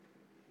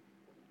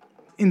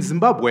In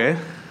Zimbabwe,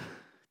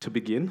 to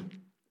begin,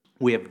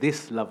 we have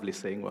this lovely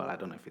saying. Well, I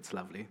don't know if it's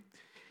lovely.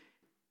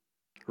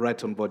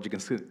 Right on board, you can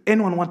see.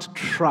 Anyone want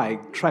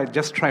to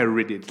just try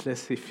read it.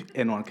 Let's see if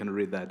anyone can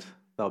read that.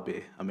 That would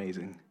be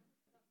amazing.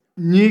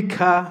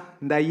 Nyika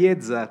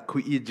ndayedza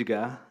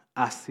kuidya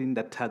asi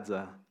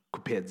ndatadza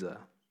kupedza.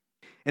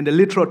 And the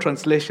literal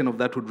translation of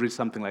that would read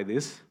something like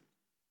this.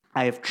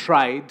 I have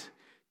tried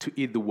to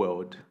eat the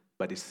world,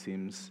 but it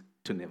seems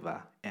to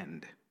never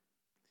end.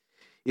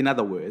 In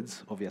other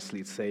words, obviously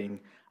it's saying,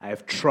 I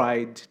have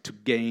tried to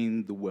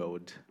gain the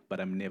world, but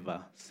I'm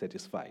never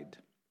satisfied.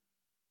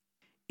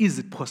 Is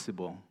it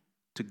possible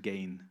to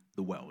gain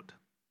the world?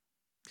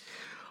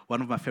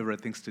 One of my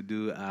favorite things to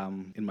do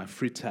in my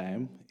free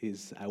time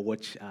is I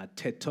watch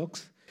TED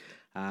Talks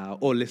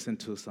or listen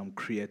to some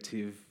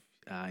creative,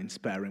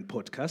 inspiring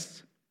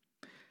podcasts.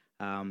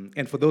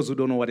 And for those who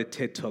don't know what a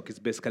TED Talk is,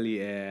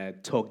 basically a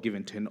talk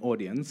given to an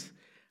audience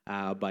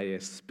by a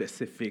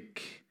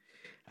specific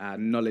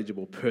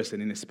knowledgeable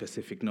person in a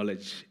specific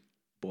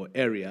knowledgeable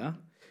area.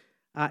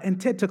 And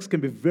TED Talks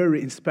can be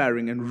very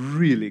inspiring and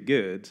really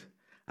good.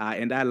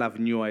 And I love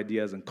new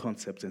ideas and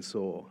concepts, and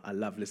so I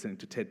love listening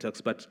to TED Talks.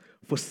 But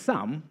for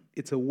some,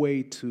 it's a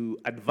way to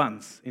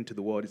advance into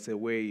the world. It's a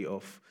way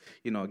of,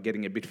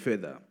 getting a bit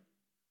further.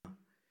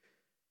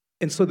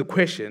 And so the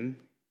question,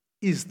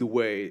 is the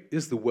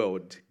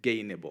world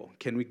gainable?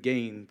 Can we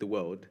gain the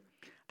world?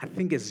 I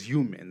think as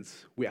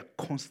humans, we are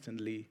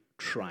constantly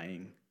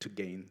trying to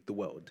gain the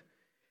world.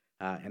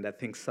 And I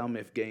think some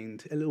have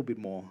gained a little bit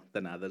more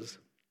than others.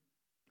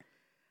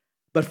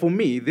 But for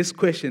me, this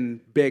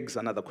question begs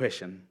another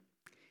question.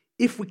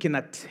 If we can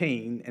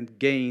attain and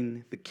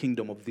gain the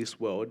kingdom of this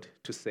world,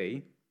 to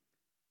say,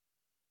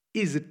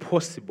 is it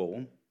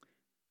possible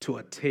to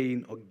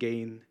attain or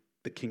gain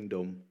the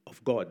kingdom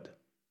of God?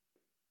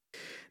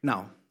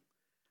 Now,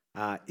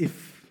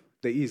 if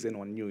there is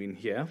anyone new in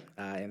here,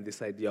 and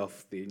this idea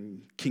of the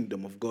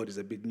kingdom of God is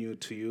a bit new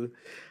to you,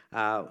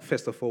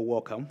 first of all,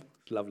 welcome.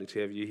 It's lovely to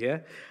have you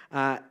here.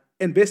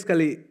 And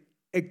basically,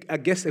 I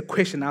guess a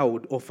question I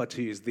would offer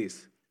to you is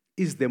this.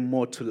 Is there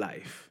more to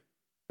life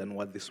than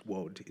what this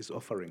world is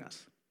offering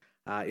us?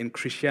 In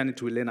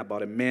Christianity, we learn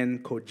about a man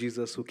called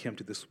Jesus who came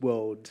to this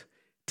world,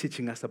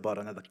 teaching us about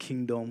another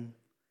kingdom,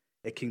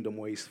 a kingdom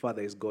where his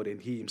Father is God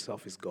and he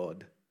himself is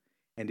God.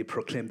 And he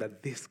proclaimed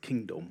that this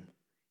kingdom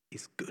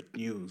is good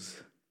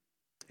news,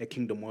 a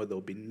kingdom where there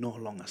will be no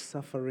longer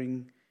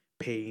suffering,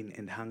 pain,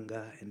 and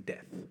hunger, and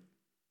death.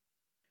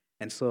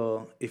 And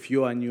so if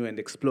you are new and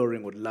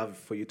exploring, would love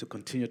for you to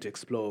continue to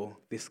explore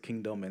this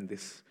kingdom and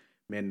this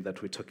man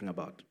that we're talking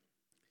about.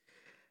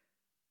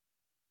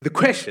 The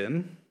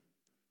question,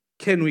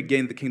 can we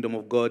gain the kingdom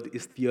of God,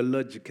 is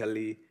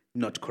theologically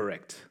not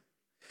correct.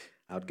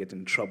 I would get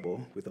in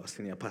trouble with our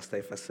senior pastor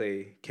if I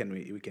say,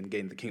 we can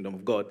gain the kingdom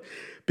of God.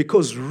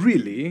 Because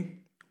really,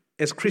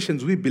 as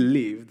Christians, we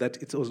believe that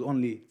it was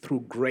only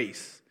through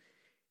grace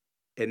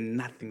and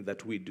nothing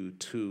that we do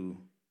to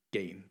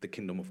gain the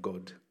kingdom of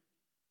God.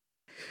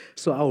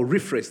 So I'll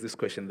rephrase this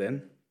question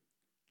then,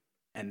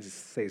 and it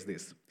says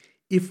this.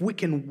 If we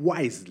can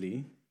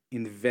wisely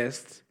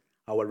invest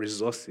our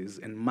resources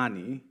and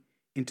money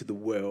into the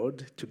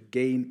world to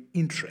gain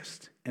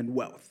interest and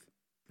wealth,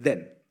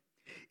 then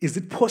is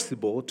it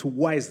possible to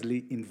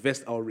wisely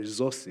invest our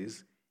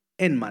resources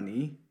and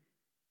money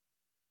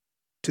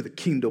to the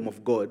kingdom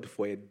of God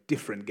for a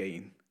different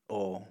gain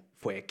or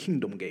for a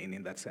kingdom gain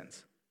in that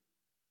sense?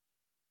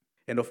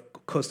 And of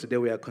course, today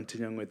we are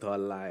continuing with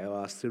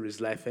our series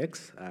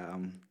Lifehacks.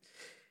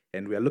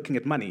 And we are looking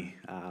at money.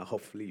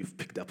 Hopefully you've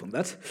picked up on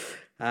that.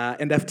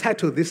 And I've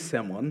titled this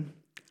sermon,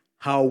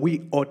 How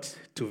We Ought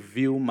to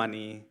View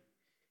Money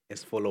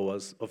as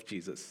Followers of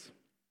Jesus.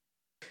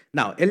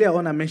 Now, earlier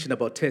on I mentioned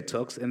about TED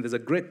Talks, and there's a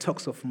great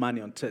talks of money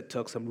on TED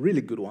Talks, some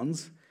really good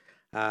ones.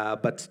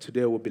 But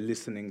today we'll be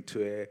listening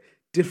to a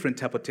different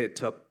type of TED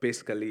Talk.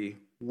 Basically,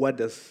 what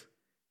does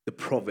the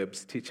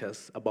Proverbs teach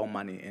us about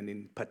money? And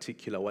in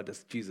particular, what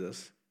does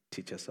Jesus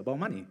teach us about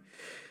money?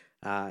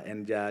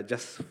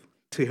 Just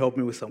to help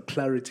me with some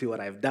clarity,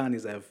 what I've done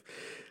is I've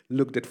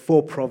looked at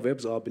 4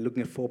 Proverbs, or I'll be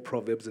looking at 4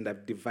 Proverbs, and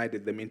I've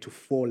divided them into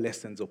 4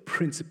 lessons or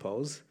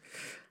principles,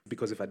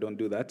 because if I don't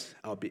do that,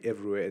 I'll be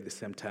everywhere at the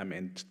same time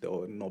and there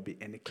will not be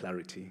any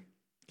clarity.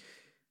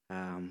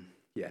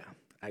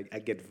 I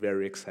get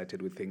very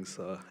excited with things,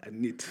 so I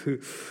need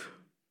to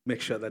make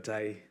sure that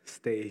I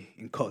stay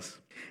in course.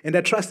 And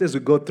I trust as we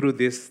go through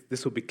this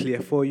will be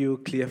clear for you,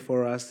 clear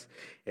for us,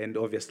 and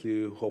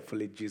obviously,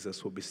 hopefully,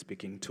 Jesus will be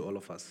speaking to all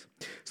of us.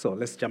 So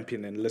let's jump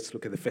in and let's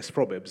look at the first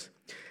Proverbs.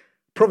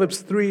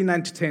 Proverbs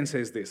 3:9-10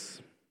 says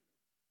this.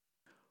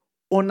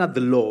 Honor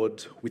the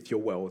Lord with your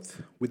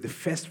wealth, with the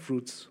first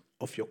fruits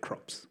of your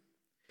crops.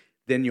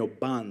 Then your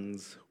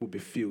barns will be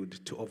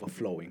filled to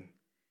overflowing,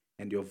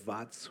 and your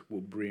vats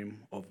will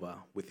brim over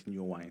with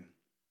new wine.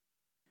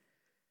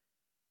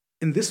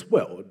 In this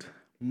world,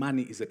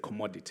 money is a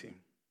commodity.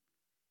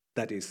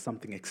 That is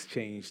something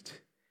exchanged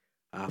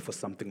for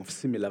something of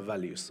similar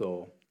value.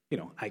 So,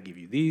 I give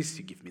you this,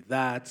 you give me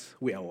that,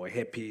 we are all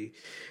happy,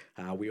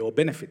 we all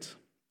benefit.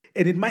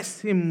 And it might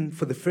seem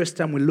for the first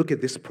time we look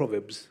at these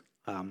proverbs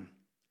on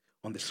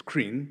the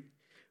screen,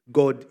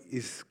 God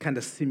is kind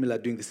of similar,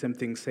 doing the same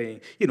thing,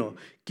 saying,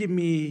 give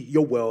me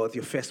your wealth,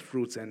 your first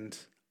fruits, and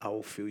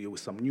I'll fill you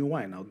with some new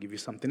wine. I'll give you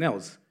something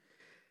else.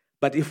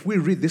 But if we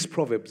read these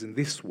proverbs in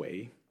this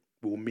way,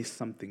 we will miss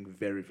something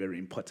very, very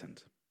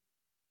important.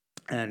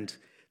 And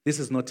this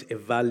is not a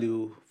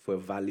value for a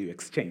value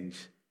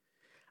exchange.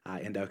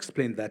 And I'll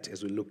explain that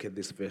as we look at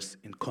this verse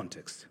in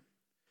context.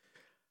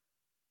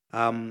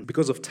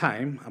 Because of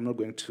time, I'm not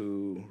going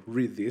to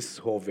read this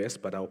whole verse,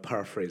 but I'll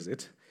paraphrase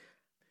it.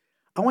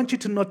 I want you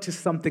to notice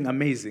something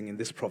amazing in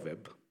this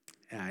proverb,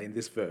 in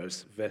this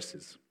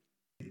verses.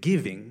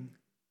 Giving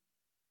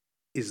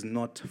is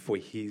not for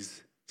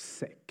his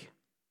sake,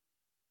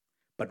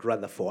 but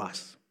rather for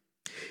us.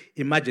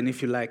 Imagine,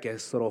 if you like, a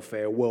sort of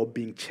a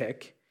well-being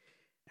check,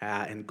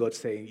 and God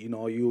saying,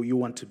 you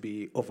want to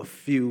be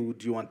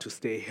overfilled, you want to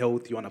stay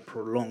healthy, you want to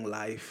prolong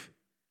life.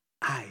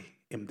 I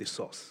am the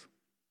source.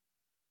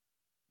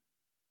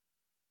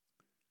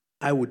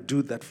 I would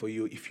do that for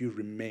you if you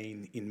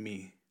remain in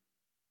me.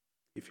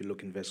 If you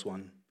look in verse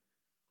 1.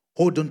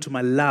 Hold on to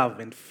my love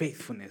and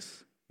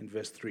faithfulness in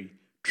verse 3.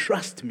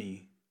 Trust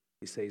me,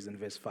 he says in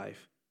verse 5.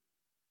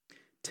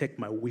 Take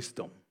my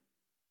wisdom.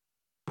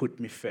 Put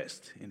me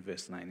first in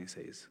verse 9, he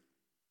says.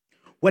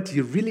 What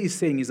he really is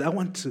saying is, I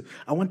want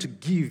to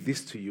give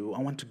this to you. I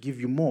want to give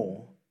you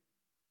more.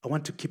 I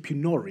want to keep you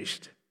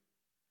nourished.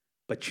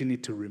 But you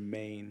need to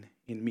remain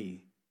in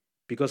me.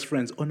 Because,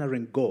 friends,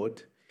 honoring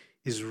God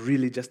is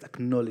really just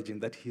acknowledging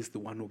that he's the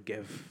one who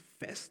gave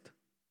first.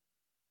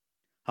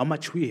 How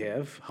much we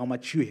have, how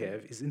much you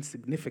have is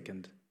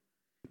insignificant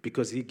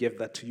because he gave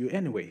that to you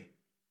anyway.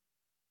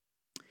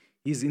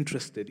 He's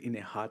interested in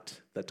a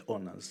heart that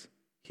honors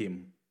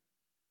him.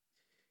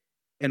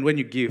 And when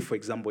you give, for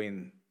example,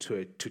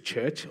 to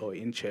church or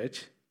in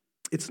church,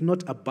 it's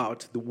not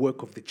about the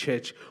work of the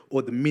church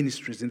or the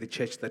ministries in the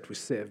church that we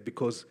serve,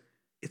 because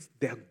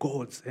they're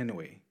God's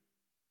anyway.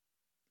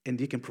 And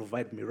he can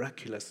provide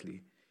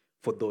miraculously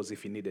for those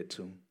if he needed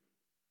to.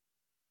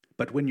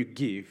 But when you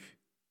give,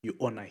 you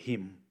honor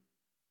him.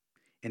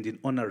 And in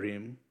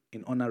honoring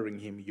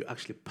him, you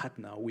actually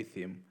partner with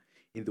him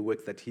in the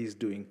work that he's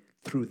doing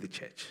through the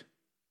church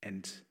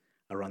and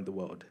around the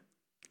world.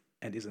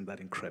 And isn't that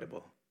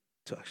incredible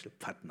to actually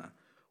partner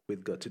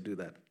with God to do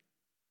that?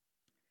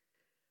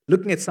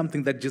 Looking at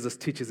something that Jesus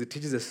teaches, it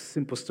teaches a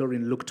simple story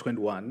in Luke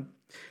 21.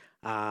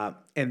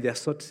 And they're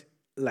sort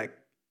like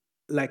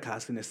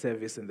us in a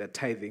service, and they're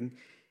tithing.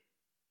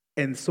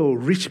 And so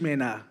rich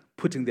men are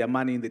putting their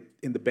money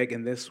in the bag,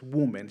 and this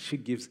woman, she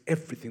gives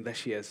everything that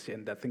she has,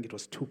 and I think it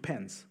was 2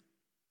 pence.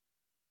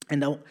 And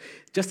now,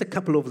 just a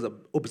couple of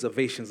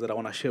observations that I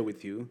want to share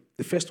with you.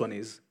 The first one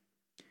is,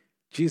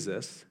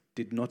 Jesus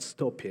did not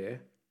stop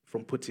her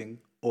from putting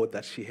all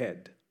that she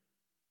had.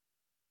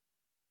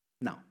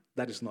 Now,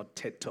 that is not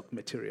TED Talk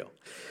material.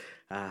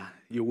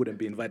 You wouldn't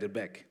be invited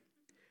back.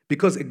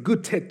 Because a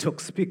good TED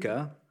Talk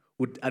speaker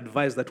would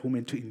advise that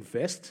woman to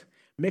invest,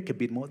 make a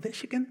bit more, then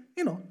she can,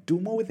 do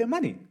more with her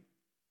money.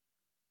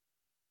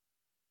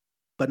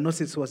 But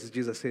notice what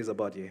Jesus says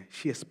about her.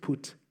 She has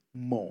put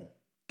more.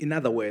 In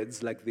other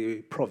words, like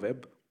the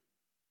proverb,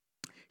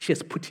 she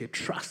has put her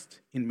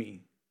trust in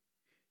me.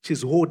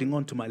 She's holding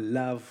on to my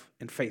love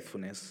and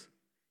faithfulness.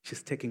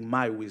 She's taking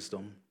my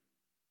wisdom.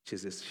 She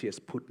has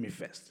put me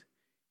first.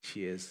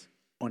 She has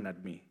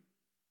honored me.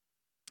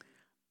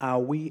 Are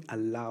we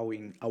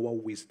allowing our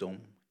wisdom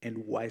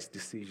and wise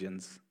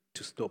decisions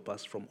to stop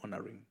us from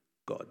honoring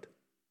God?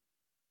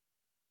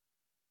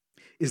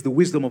 Is the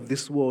wisdom of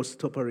this world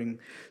stopping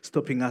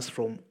us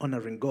from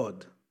honoring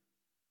God?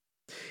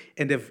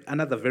 And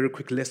another very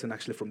quick lesson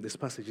actually from this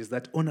passage is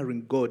that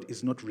honoring God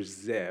is not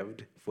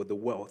reserved for the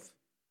wealth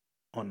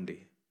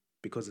only,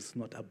 because it's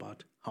not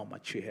about how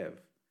much you have.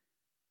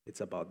 It's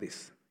about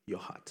this, your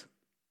heart.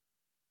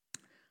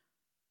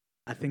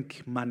 I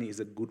think money is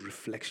a good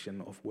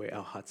reflection of where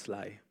our hearts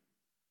lie.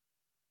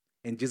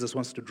 And Jesus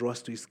wants to draw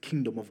us to his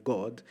kingdom of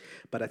God,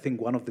 but I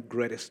think one of the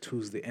greatest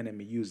tools the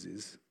enemy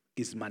uses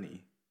is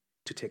money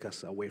to take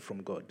us away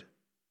from God.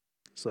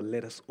 So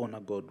let us honor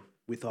God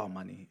with our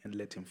money and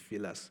let him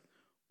fill us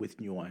with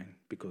new wine,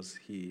 because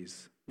he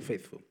is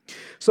faithful.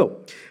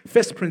 So,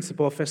 first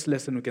principle, first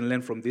lesson we can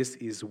learn from this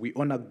is we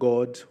honor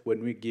God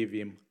when we give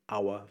him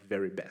our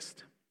very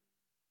best.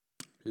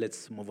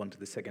 Let's move on to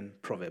the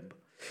second proverb.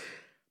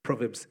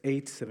 Proverbs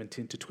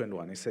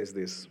 8:17-21. It says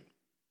this: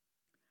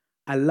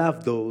 I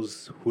love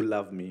those who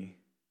love me,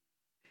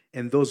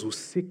 and those who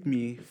seek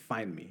me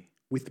find me.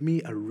 With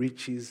me are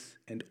riches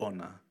and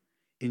honor,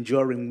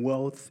 enduring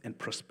wealth and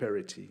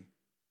prosperity.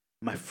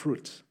 My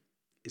fruit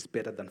is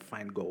better than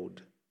fine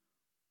gold.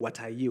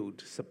 What I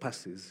yield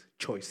surpasses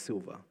choice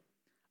silver.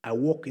 I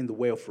walk in the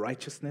way of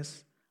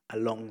righteousness,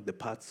 along the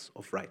paths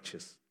of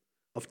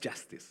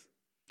justice,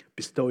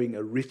 bestowing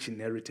a rich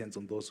inheritance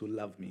on those who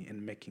love me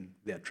and making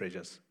their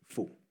treasures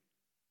full.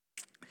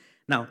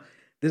 Now,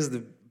 this is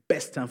the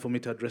best time for me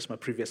to address my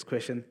previous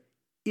question.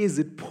 Is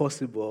it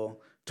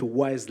possible to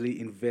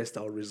wisely invest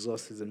our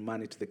resources and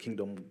money to the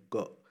kingdom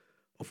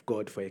of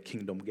God for a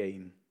kingdom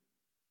gain.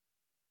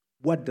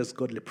 What does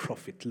godly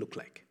profit look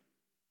like?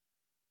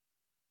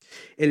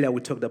 Earlier,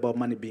 we talked about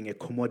money being a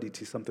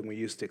commodity, something we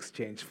use to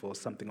exchange for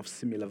something of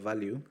similar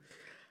value.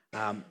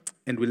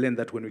 And we learned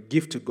that when we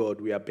give to God,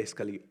 we are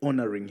basically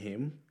honoring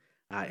Him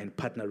and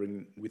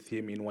partnering with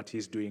Him in what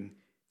He's doing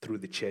through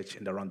the church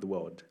and around the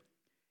world.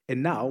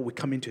 And now we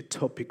come into a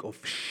topic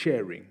of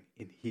sharing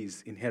in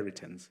His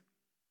inheritance.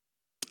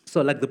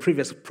 So like the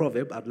previous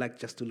proverb, I'd like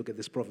just to look at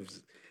this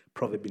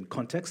proverb in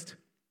context.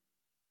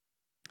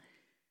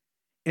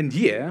 And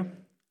here,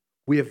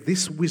 we have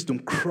this wisdom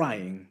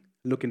crying.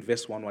 Look in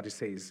verse 1 what it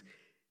says.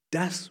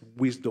 Does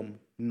wisdom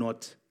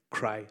not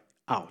cry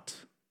out?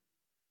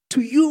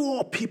 To you,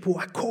 all people,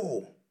 I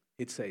call,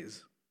 it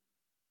says.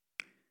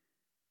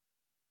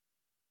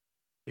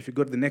 If you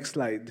go to the next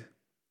slide,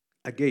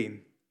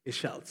 again, it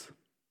shouts.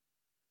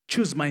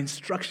 Choose my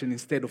instruction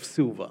instead of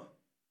silver,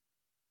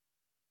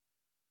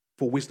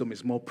 for wisdom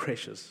is more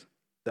precious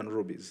than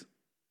rubies.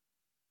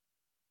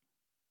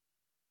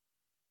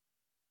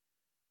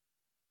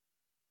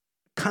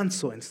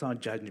 Counsel and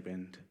sound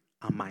judgment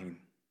are mine.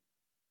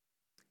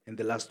 And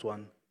the last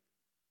one,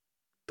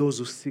 those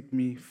who seek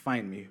me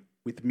find me.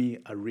 With me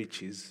are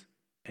riches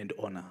and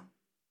honor.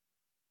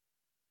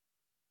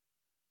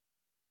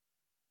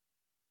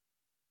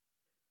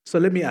 So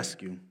let me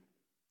ask you,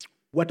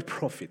 what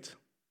profit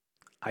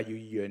are you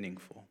yearning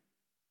for?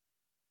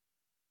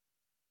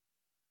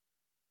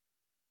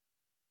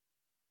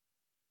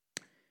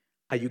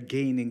 Are you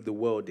gaining the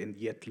world and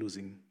yet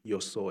losing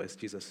your soul, as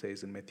Jesus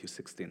says in Matthew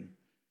 16?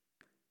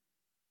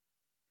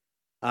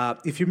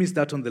 If you missed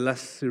out on the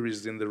last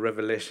series in the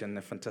Revelation,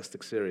 a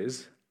fantastic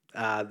series,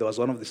 there was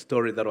one of the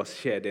story that was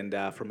shared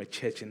and from a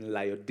church in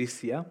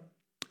Laodicea,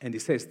 and he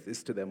says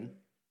this to them.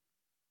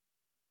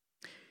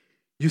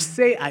 You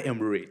say I am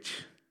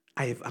rich,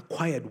 I have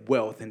acquired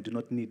wealth and do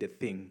not need a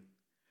thing,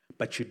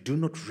 but you do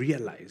not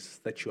realize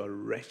that you are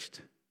wretched,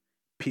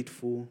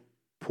 pitiful,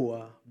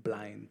 poor,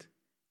 blind,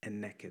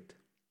 and naked.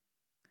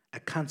 I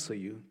counsel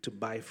you to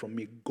buy from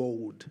me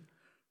gold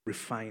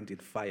refined in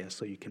fire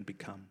so you can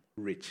become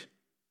rich.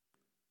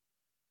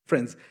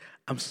 Friends,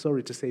 I'm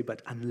sorry to say,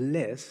 but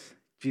unless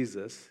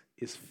Jesus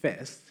is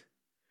first,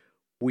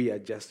 we are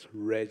just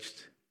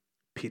wretched,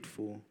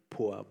 pitiful,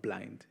 poor,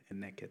 blind,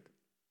 and naked.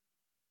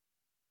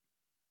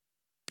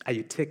 Are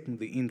you taking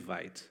the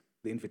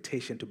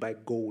invitation to buy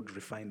gold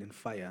refined in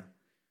fire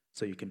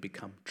so you can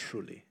become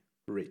truly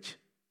rich?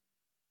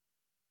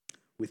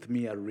 With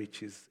me are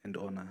riches and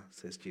honor,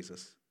 says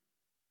Jesus.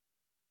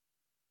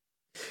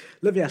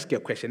 Let me ask you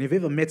a question. Have you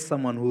ever met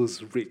someone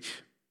who's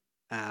rich,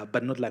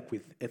 but not like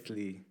with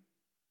earthly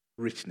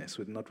richness,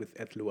 not with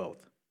earthly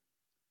wealth?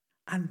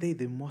 Aren't they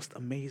the most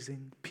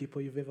amazing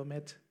people you've ever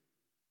met?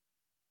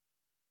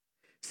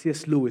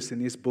 C.S. Lewis,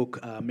 in his book,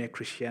 Mere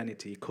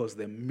Christianity, calls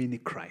them mini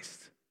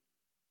Christ.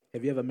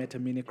 Have you ever met a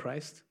mini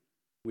Christ?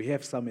 We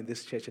have some in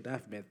this church, and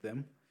I've met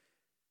them,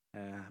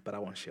 but I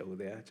won't share who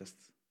they are. Just,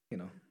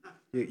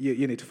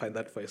 you need to find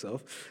that for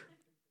yourself.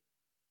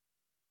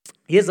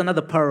 Here's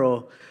another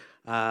parallel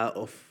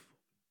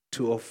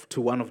to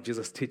one of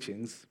Jesus'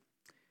 teachings,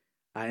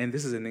 and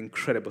this is an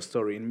incredible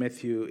story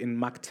in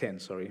Mark 10,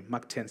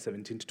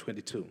 17 to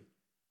 22.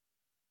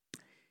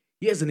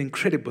 Here's an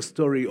incredible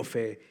story of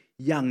a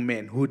young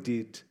man who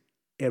did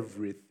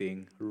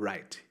everything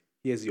right.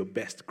 Here's your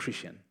best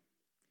Christian.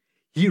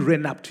 He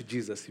ran up to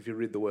Jesus, if you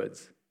read the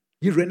words.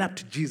 He ran up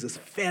to Jesus,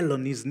 fell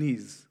on his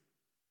knees,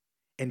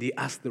 and he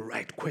asked the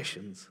right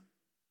questions.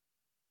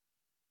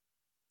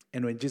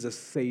 And when Jesus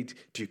said,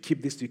 do you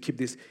keep this, do you keep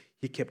this?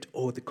 He kept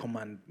all the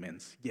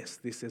commandments. Yes,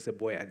 this is a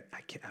boy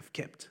I've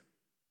kept.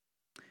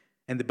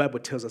 And the Bible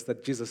tells us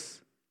that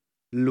Jesus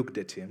looked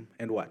at him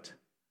and what?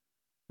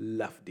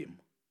 Loved him.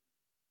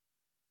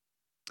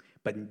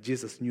 But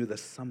Jesus knew that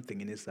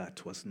something in his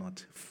heart was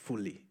not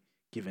fully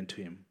given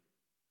to him.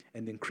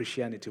 And in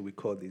Christianity, we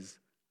call these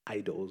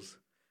idols.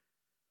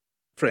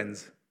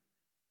 Friends,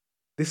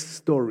 this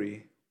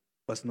story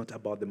was not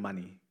about the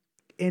money.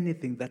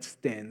 Anything that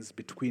stands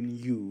between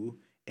you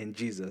and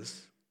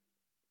Jesus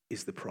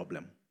is the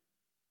problem.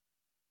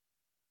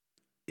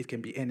 It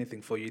can be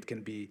anything for you. It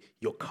can be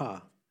your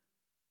car.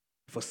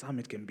 For some,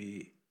 it can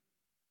be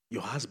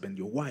your husband,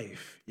 your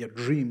wife, your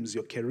dreams,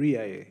 your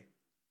career.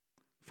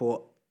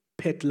 For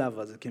pet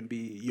lovers, it can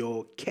be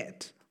your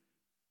cat.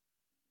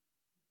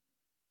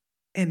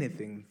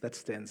 Anything that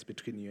stands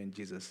between you and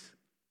Jesus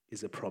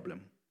is a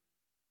problem.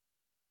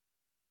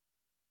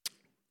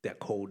 They're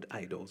called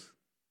idols.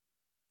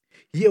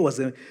 Here was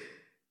an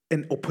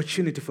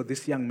opportunity for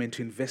this young man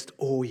to invest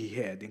all he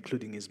had,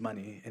 including his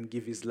money, and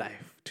give his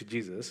life to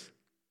Jesus.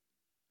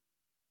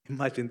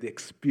 Imagine the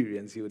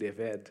experience he would have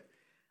had.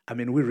 I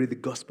mean, we read the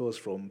Gospels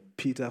from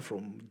Peter,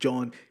 from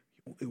John.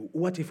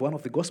 What if one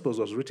of the Gospels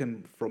was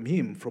written from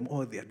him, from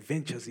all the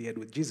adventures he had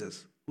with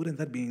Jesus? Wouldn't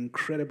that be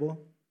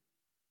incredible?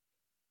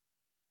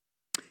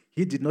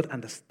 He did not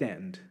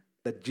understand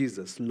that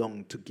Jesus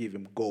longed to give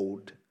him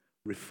gold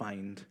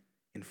refined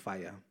in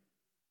fire.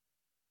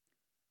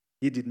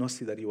 He did not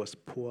see that he was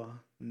poor,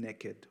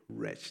 naked,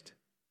 wretched.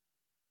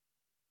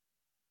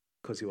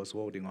 because he was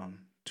holding on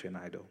to an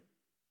idol.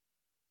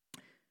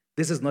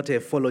 This is not a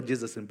follow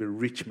Jesus and be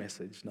rich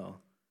message, no.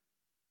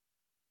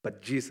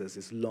 But Jesus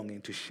is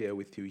longing to share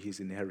with you his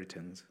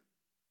inheritance.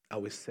 Are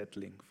we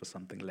settling for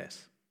something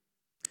less?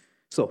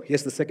 So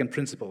here's the second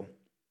principle.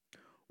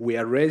 We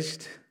are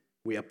wretched,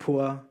 we are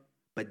poor,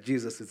 but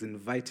Jesus is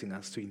inviting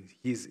us to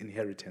his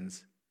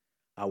inheritance.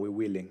 Are we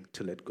willing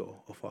to let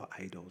go of our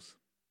idols?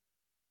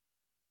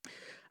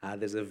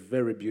 There's a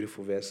very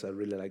beautiful verse. I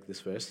really like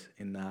this verse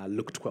in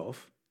Luke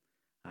 12.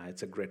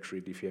 It's a great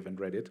read if you haven't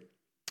read it.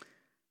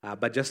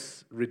 But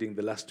just reading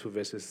the last two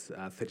verses,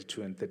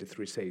 32 and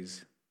 33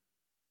 says,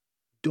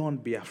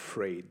 "Don't be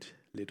afraid,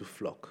 little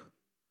flock,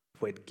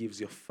 for it gives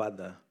your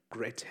Father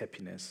great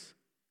happiness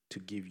to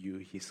give you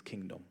his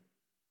kingdom.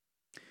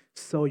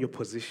 Sell your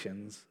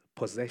possessions,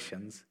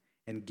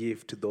 and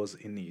give to those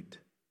in need.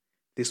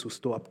 This will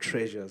store up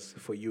treasures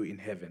for you in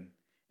heaven,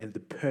 and the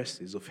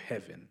purses of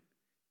heaven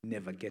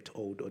never get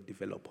old or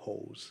develop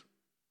holes.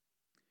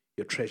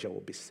 Your treasure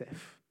will be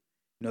safe.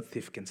 No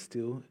thief can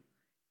steal,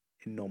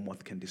 and no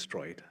moth can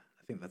destroy it."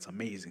 I think that's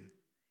amazing.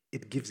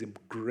 It gives him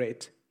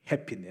great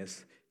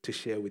happiness to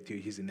share with you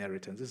his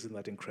inheritance. Isn't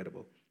that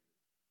incredible?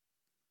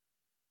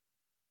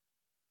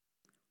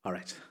 All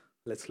right,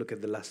 let's look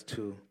at the last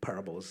two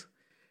parables.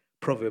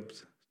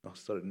 Proverbs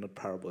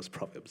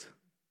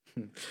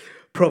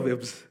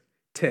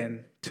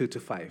 10,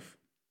 2-5.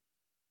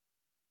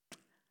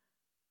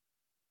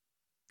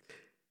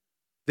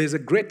 There's a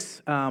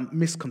great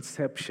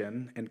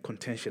misconception and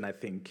contention, I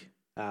think,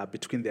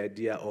 between the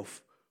idea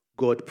of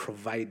God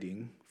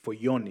providing for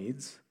your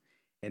needs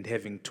and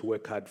having to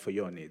work hard for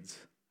your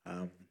needs.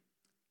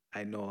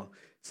 I know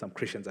some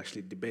Christians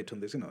actually debate on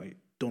this,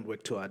 don't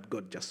work too hard,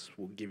 God just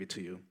will give it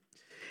to you.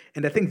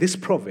 And I think this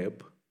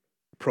proverb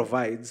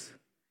provides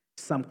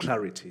some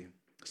clarity.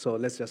 So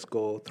let's just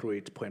go through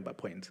it point by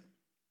point.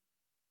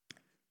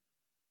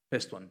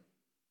 First one.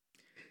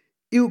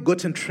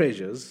 Ill-gotten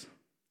treasures,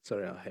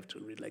 I'll have to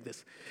read like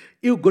this.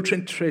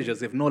 Ill-gotten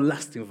treasures have no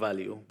lasting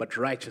value, but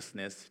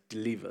righteousness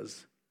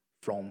delivers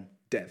from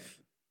death.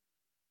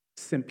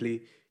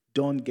 Simply,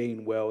 don't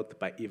gain wealth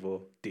by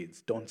evil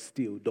deeds. Don't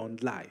steal,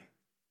 don't lie.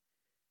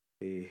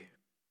 The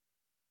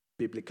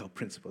biblical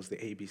principles, the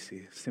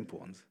ABC, simple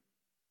ones.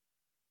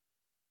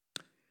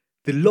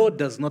 The Lord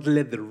does not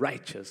let the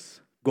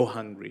righteous go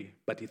hungry,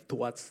 but he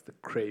thwarts the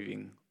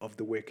craving of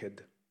the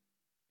wicked.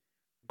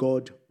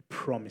 God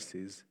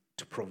promises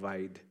to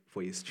provide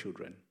for his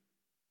children,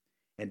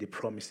 and he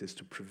promises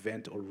to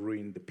prevent or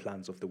ruin the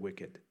plans of the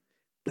wicked.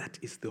 That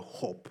is the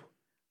hope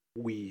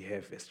we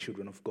have as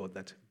children of God,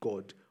 that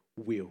God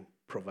will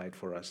provide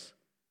for us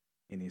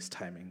in his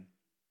timing.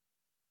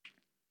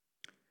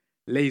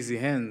 Lazy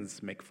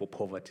hands make for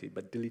poverty,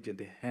 but diligent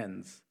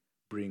hands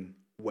bring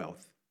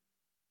wealth.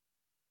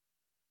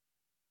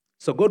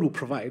 So God will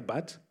provide,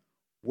 but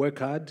work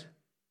hard,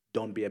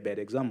 don't be a bad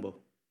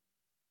example.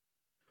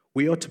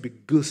 We ought to be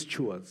good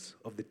stewards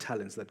of the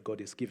talents that God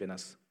has given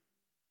us.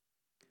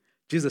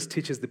 Jesus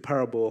teaches the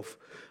parable of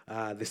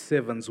the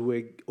servants who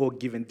were all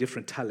given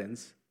different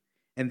talents,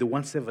 and the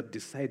one servant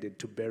decided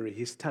to bury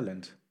his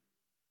talent.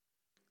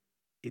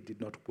 It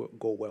did not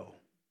go well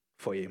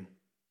for him.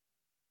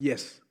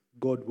 Yes,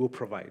 God will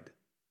provide,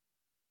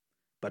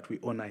 but we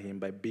honor him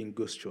by being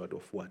good steward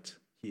of what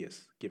he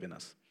has given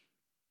us.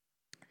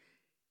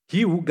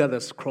 He who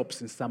gathers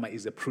crops in summer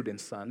is a prudent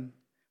son,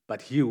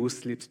 but he who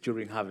sleeps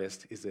during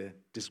harvest is a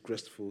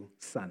disgraceful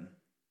son.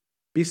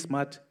 Be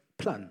smart,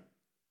 plan.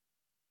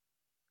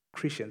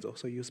 Christians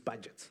also use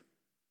budgets,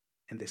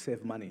 and they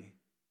save money,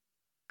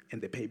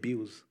 and they pay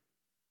bills.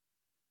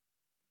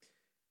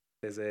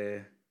 It's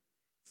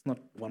not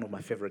one of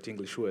my favorite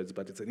English words,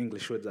 but it's an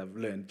English word I've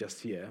learned just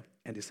here,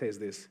 and it says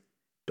this: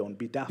 don't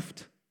be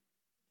daft.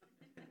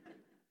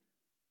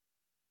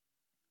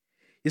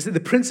 You see,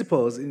 the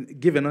principles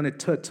given on a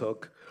TED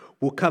Talk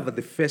will cover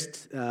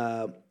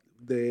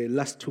the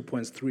last 2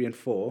 points, 3 and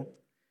 4,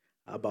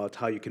 about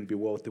how you can be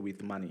wealthy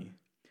with money.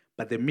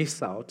 But they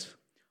miss out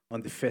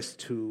on the first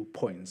 2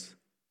 points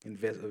in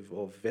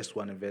verse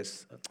 1 and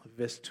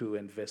verse 2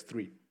 and verse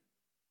 3.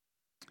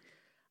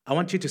 I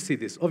want you to see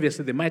this.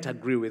 Obviously, they might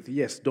agree with,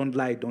 yes, don't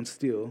lie, don't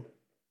steal,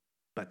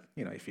 but,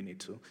 if you need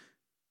to.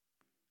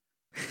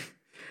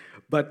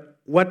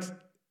 But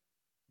what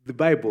the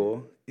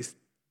Bible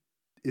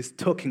is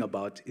talking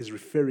about is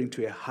referring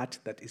to a heart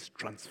that is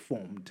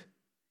transformed,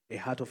 a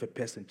heart of a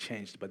person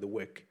changed by the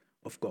work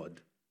of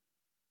God.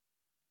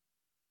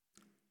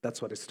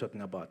 That's what it's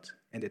talking about,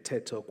 and a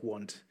TED Talk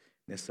won't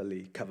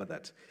necessarily cover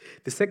that.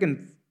 The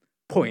second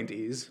point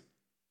is,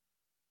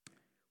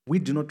 we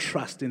do not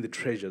trust in the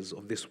treasures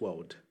of this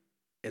world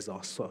as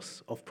our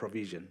source of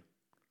provision,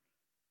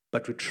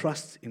 but we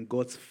trust in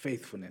God's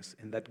faithfulness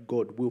and that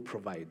God will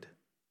provide.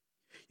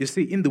 You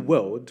see, in the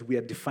world, we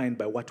are defined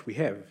by what we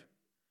have.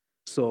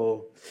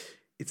 So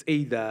it's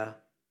either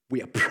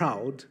we are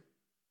proud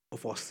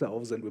of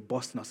ourselves and we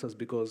boast in ourselves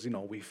because,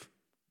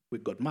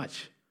 we've got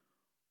much,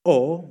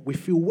 or we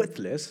feel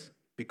worthless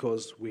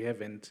because we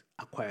haven't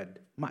acquired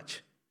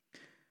much.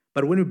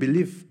 But when we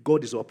believe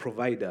God is our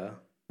provider,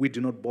 We do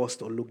not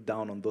boast or look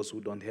down on those who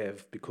don't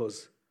have,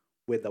 because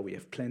whether we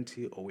have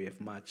plenty or we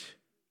have much,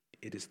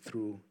 it is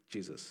through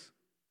Jesus.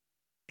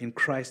 In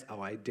Christ,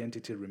 our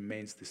identity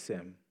remains the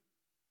same.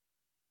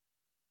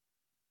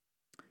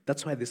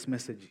 That's why this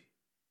message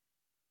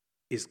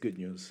is good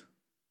news.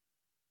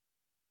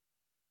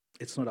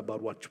 It's not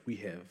about what we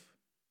have,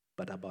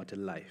 but about a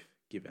life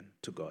given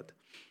to God.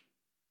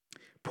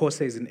 Paul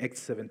says in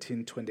Acts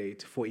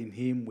 17:28, "For in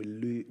him we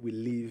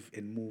live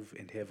and move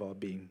and have our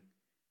being.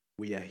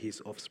 We are his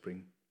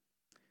offspring."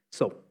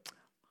 So,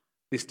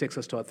 this takes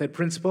us to our third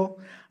principle.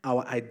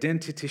 Our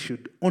identity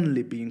should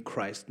only be in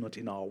Christ, not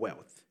in our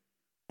wealth.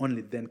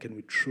 Only then can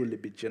we truly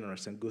be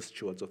generous and good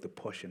stewards of the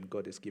portion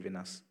God has given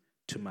us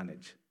to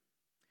manage.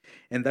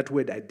 And that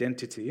word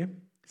identity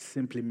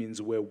simply means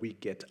where we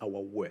get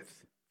our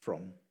worth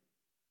from.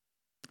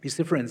 You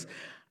see, friends,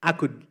 I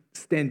could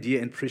stand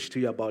here and preach to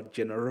you about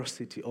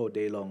generosity all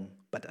day long,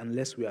 but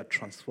unless we are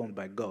transformed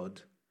by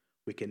God,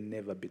 we can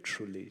never be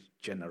truly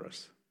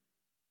generous.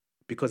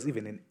 Because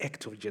even an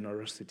act of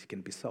generosity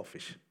can be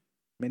selfish.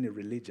 Many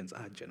religions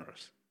are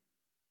generous.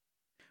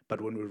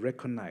 But when we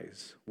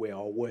recognize where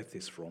our worth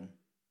is from,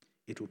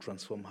 it will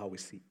transform how we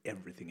see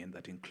everything, and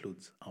that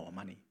includes our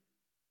money.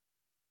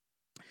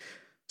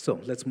 So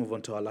let's move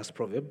on to our last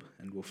proverb,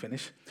 and we'll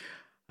finish.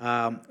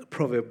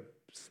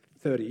 Proverbs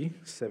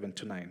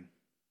 30:7-9.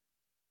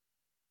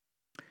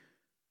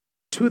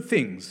 "Two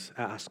things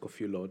I ask of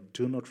you, Lord.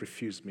 Do not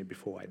refuse me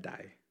before I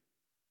die.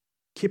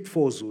 Keep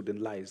falsehood and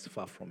lies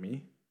far from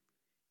me.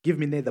 Give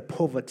me neither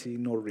poverty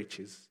nor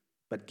riches,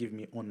 but give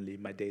me only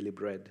my daily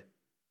bread.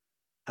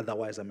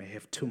 Otherwise I may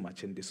have too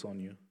much and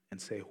disown you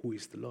and say, 'Who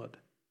is the Lord?'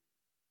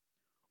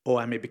 Or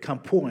I may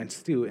become poor and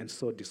steal and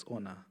so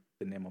dishonor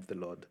the name of the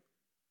Lord."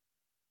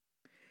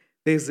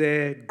 There's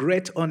a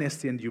great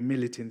honesty and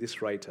humility in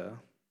this writer.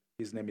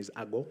 His name is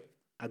Agur.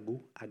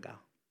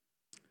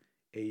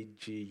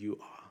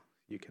 A-G-U-R.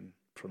 You can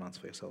pronounce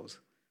for yourselves.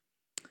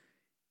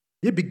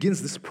 He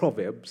begins this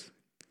proverb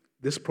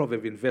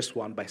in verse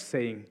 1 by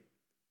saying,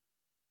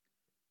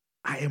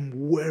 "I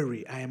am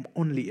weary, I am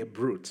only a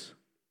brute."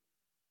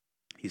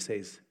 He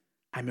says,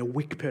 "I'm a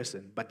weak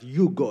person, but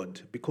you,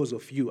 God, because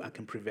of you, I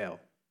can prevail."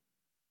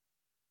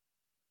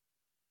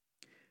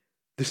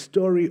 The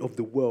story of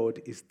the world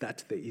is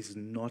that there is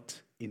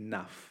not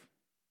enough.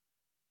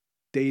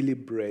 Daily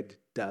bread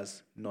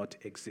does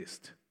not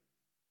exist.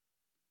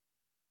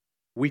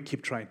 We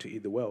keep trying to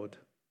eat the world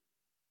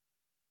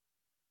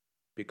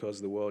because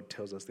the world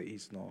tells us there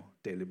is no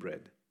daily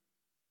bread.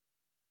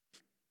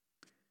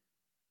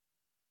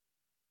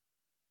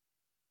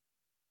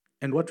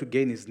 And what we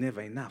gain is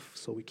never enough,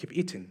 so we keep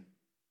eating.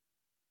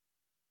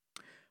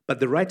 But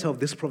the writer of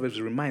this proverb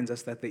reminds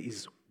us that there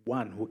is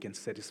one who can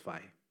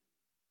satisfy.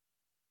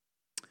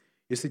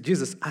 You see,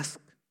 Jesus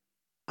asked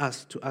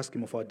us to ask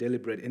him of our daily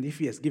bread, and if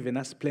he has given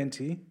us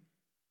plenty,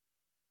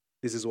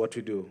 this is what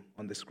we do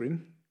on the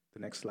screen. The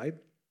next slide.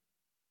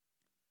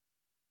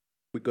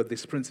 We got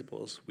these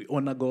principles. We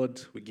honor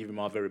God, we give him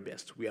our very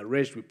best. We are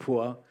rich, we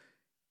poor,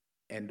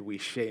 and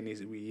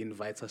he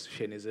invites us to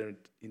share in his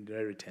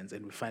inheritance,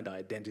 and we find our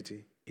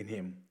identity in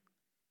him.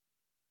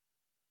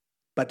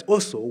 But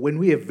also, when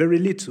we have very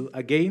little,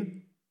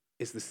 again,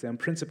 it's the same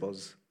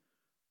principles.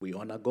 We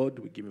honor God,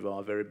 we give him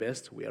our very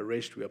best. We are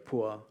rich, we are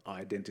poor, our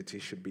identity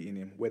should be in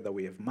him. Whether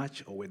we have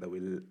much or whether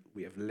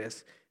we have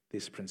less,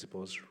 these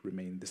principles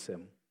remain the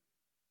same.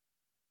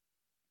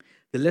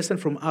 The lesson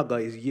from Agur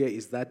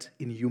is that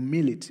in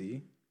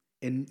humility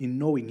and in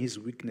knowing his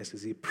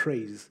weaknesses, he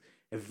prays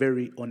a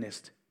very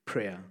honest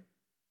prayer.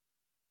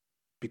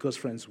 Because,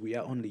 friends, we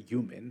are only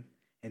human,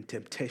 and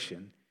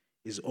temptation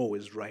is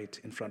always right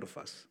in front of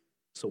us.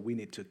 So we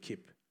need to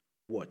keep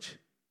watch.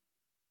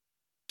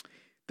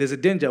 There's a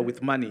danger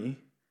with money,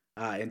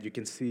 and you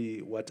can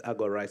see what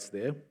Agur writes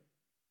there.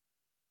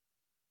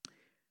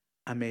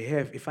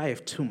 If I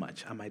have too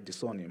much, I might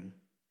disown him.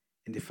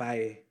 And if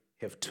I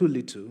have too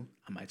little,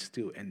 I might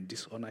steal and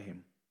dishonor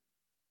him.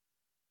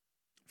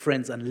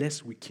 Friends,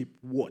 unless we keep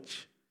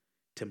watch,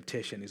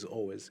 temptation is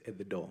always at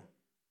the door.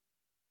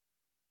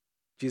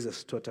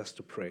 Jesus taught us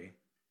to pray.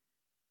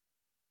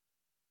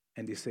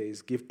 And he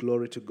says, give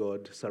glory to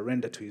God,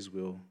 surrender to his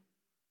will,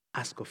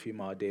 ask of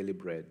him our daily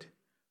bread,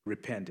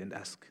 repent and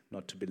ask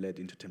not to be led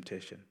into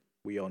temptation.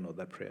 We all know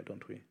that prayer,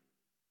 don't we?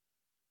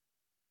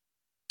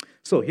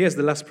 So here's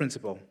the last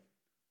principle.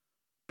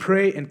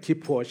 Pray and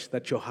keep watch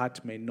that your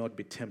heart may not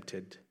be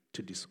tempted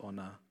to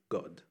dishonor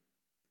God.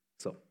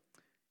 So,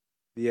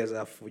 these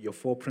are your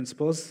 4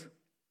 principles,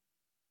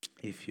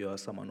 if you're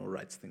someone who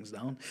writes things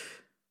down.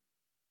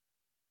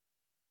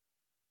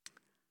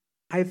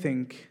 I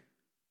think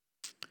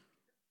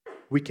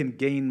we can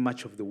gain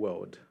much of the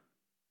world,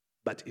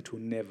 but it will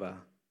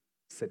never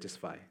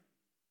satisfy.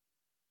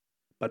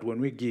 But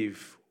when we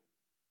give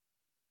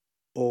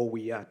all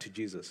we are to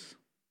Jesus,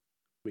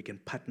 we can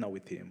partner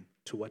with him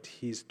to what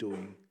he's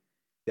doing,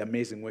 the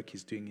amazing work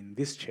he's doing in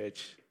this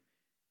church,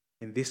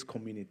 in this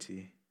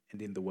community,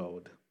 and in the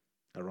world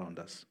around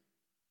us.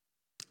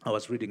 I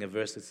was reading a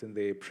verse that's in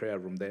the prayer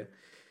room there,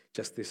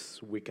 just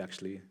this week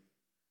actually.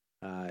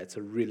 It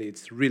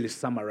really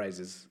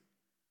summarizes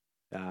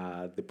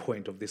the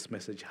point of this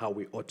message, how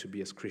we ought to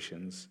be as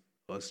Christians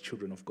or as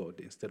children of God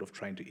instead of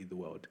trying to eat the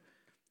world.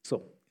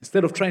 So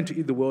instead of trying to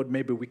eat the world,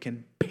 maybe we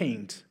can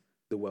paint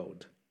the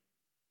world.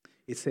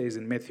 It says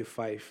in Matthew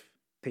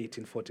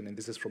 5:13-14, and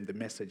this is from the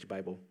Message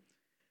Bible,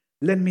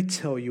 "Let me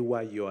tell you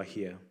why you are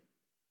here.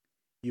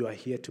 You are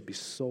here to be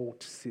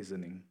salt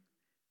seasoning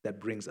that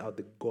brings out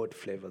the God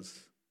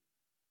flavors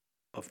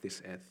of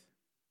this earth.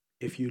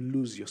 If you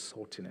lose your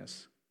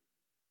saltiness,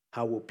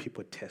 how will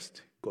people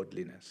test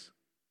godliness?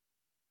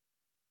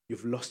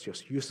 You've lost your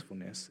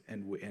usefulness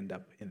and will end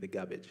up in the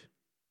garbage."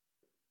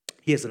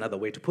 Here's another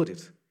way to put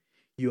it.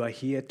 You are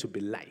here to be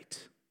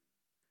light,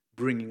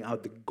 bringing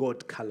out the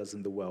God colors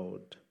in the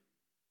world.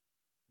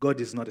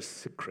 God is not a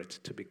secret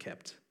to be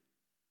kept.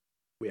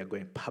 We are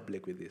going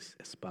public with this,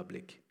 as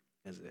public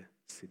as a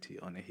city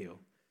on a hill.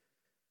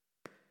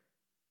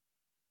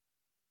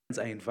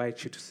 I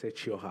invite you to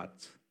search your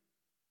heart.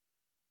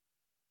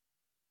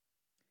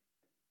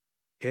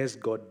 Has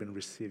God been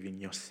receiving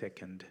your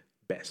second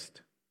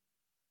best?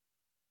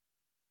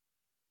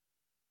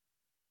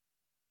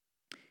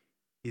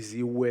 Is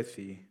He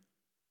worthy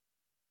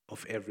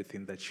of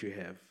everything that you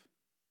have?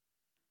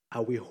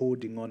 Are we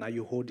holding on? Are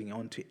you holding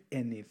on to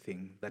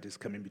anything that is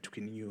coming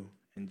between you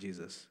and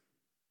Jesus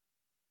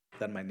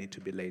that might need to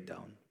be laid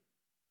down?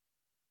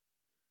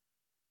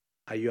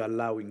 Are you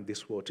allowing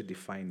this world to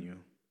define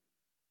you?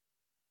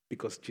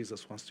 Because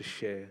Jesus wants to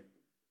share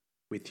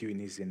with you in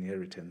His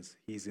inheritance.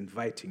 He is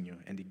inviting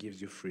you and He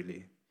gives you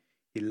freely.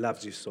 He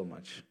loves you so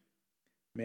much.